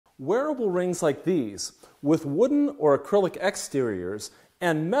Wearable rings like these, with wooden or acrylic exteriors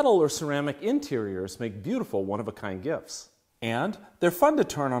and metal or ceramic interiors, make beautiful one-of-a-kind gifts. And they're fun to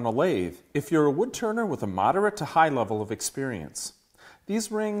turn on a lathe if you're a wood turner with a moderate to high level of experience.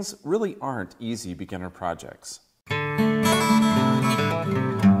 These rings really aren't easy beginner projects.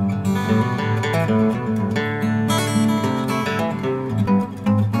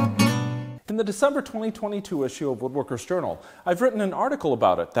 In the December 2022 issue of Woodworker's Journal, I've written an article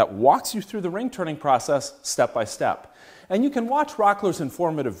about it that walks you through the ring turning process step by step. And you can watch Rockler's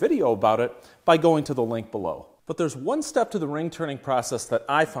informative video about it by going to the link below. But there's one step to the ring turning process that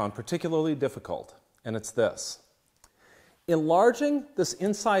I found particularly difficult, and it's this. Enlarging this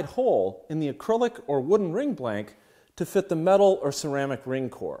inside hole in the acrylic or wooden ring blank to fit the metal or ceramic ring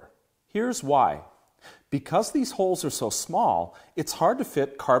core. Here's why. Because these holes are so small, it's hard to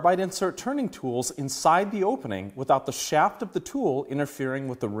fit carbide insert turning tools inside the opening without the shaft of the tool interfering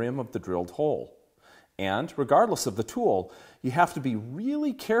with the rim of the drilled hole. And regardless of the tool, you have to be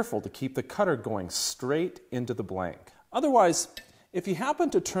really careful to keep the cutter going straight into the blank. Otherwise, if you happen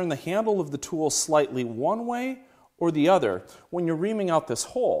to turn the handle of the tool slightly one way or the other when you're reaming out this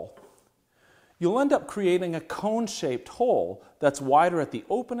hole, you'll end up creating a cone-shaped hole that's wider at the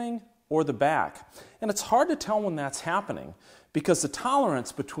opening or the back. And it's hard to tell when that's happening because the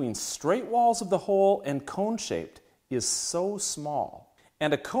tolerance between straight walls of the hole and cone-shaped is so small.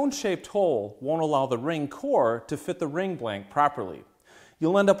 And a cone-shaped hole won't allow the ring core to fit the ring blank properly.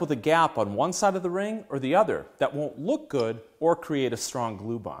 You'll end up with a gap on one side of the ring or the other that won't look good or create a strong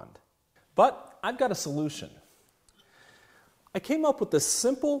glue bond. But I've got a solution. I came up with this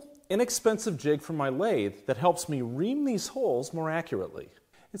simple, inexpensive jig from my lathe that helps me ream these holes more accurately.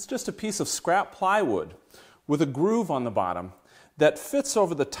 It's just a piece of scrap plywood with a groove on the bottom that fits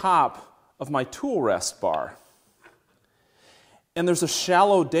over the top of my tool rest bar. And there's a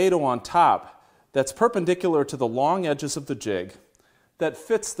shallow dado on top that's perpendicular to the long edges of the jig that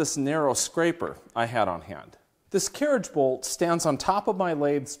fits this narrow scraper I had on hand. This carriage bolt stands on top of my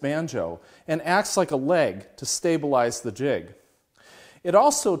lathe's banjo and acts like a leg to stabilize the jig. It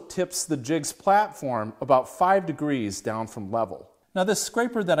also tips the jig's platform about 5 degrees down from level. Now this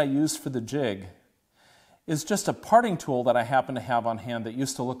scraper that I used for the jig is just a parting tool that I happen to have on hand that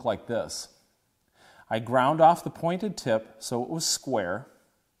used to look like this. I ground off the pointed tip so it was square,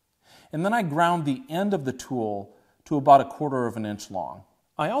 and then I ground the end of the tool to about 1/4 inch long.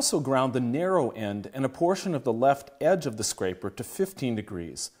 I also ground the narrow end and a portion of the left edge of the scraper to 15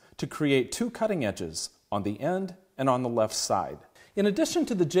 degrees to create 2 cutting edges on the end and on the left side. In addition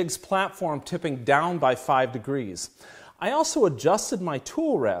to the jig's platform tipping down by 5 degrees, I also adjusted my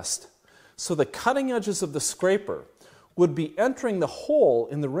tool rest so the cutting edges of the scraper would be entering the hole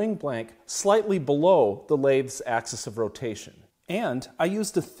in the ring blank slightly below the lathe's axis of rotation. And I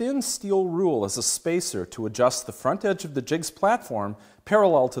used a thin steel rule as a spacer to adjust the front edge of the jig's platform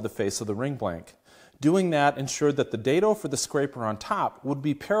parallel to the face of the ring blank. Doing that ensured that the dado for the scraper on top would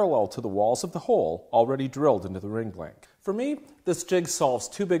be parallel to the walls of the hole already drilled into the ring blank. For me, this jig solves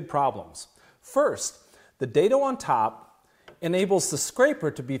 2 big problems. First, the dado on top enables the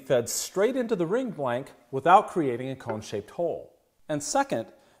scraper to be fed straight into the ring blank without creating a cone-shaped hole. And second,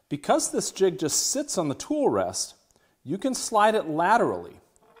 because this jig just sits on the tool rest, you can slide it laterally,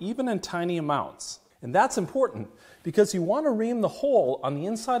 even in tiny amounts. And that's important because you want to ream the hole on the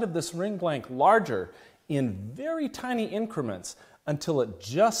inside of this ring blank larger in very tiny increments until it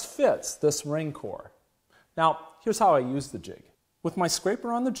just fits this ring core. Now, here's how I use the jig. With my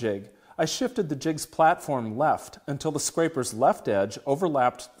scraper on the jig, I shifted the jig's platform left until the scraper's left edge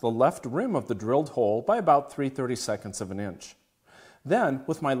overlapped the left rim of the drilled hole by about 3/32 of an inch. Then,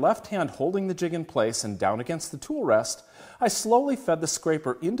 with my left hand holding the jig in place and down against the tool rest, I slowly fed the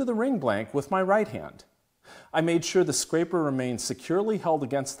scraper into the ring blank with my right hand. I made sure the scraper remained securely held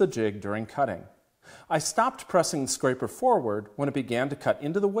against the jig during cutting. I stopped pressing the scraper forward when it began to cut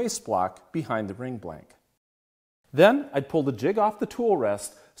into the waste block behind the ring blank. Then I'd pull the jig off the tool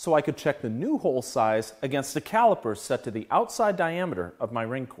rest so I could check the new hole size against a caliper set to the outside diameter of my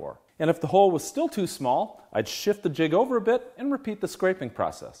ring core. And if the hole was still too small, I'd shift the jig over a bit and repeat the scraping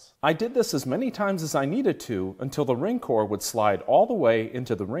process. I did this as many times as I needed to until the ring core would slide all the way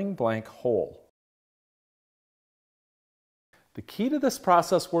into the ring blank hole. The key to this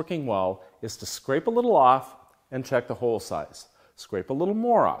process working well is to scrape a little off and check the hole size. Scrape a little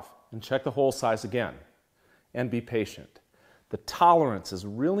more off and check the hole size again. And be patient. The tolerance is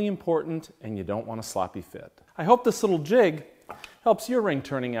really important and you don't want a sloppy fit. I hope this little jig helps your ring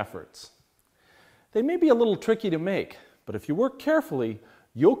turning efforts. They may be a little tricky to make, but if you work carefully,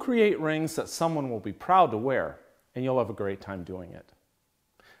 you'll create rings that someone will be proud to wear, and you'll have a great time doing it.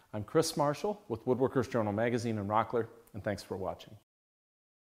 I'm Chris Marshall with Woodworkers Journal Magazine and Rockler, and thanks for watching.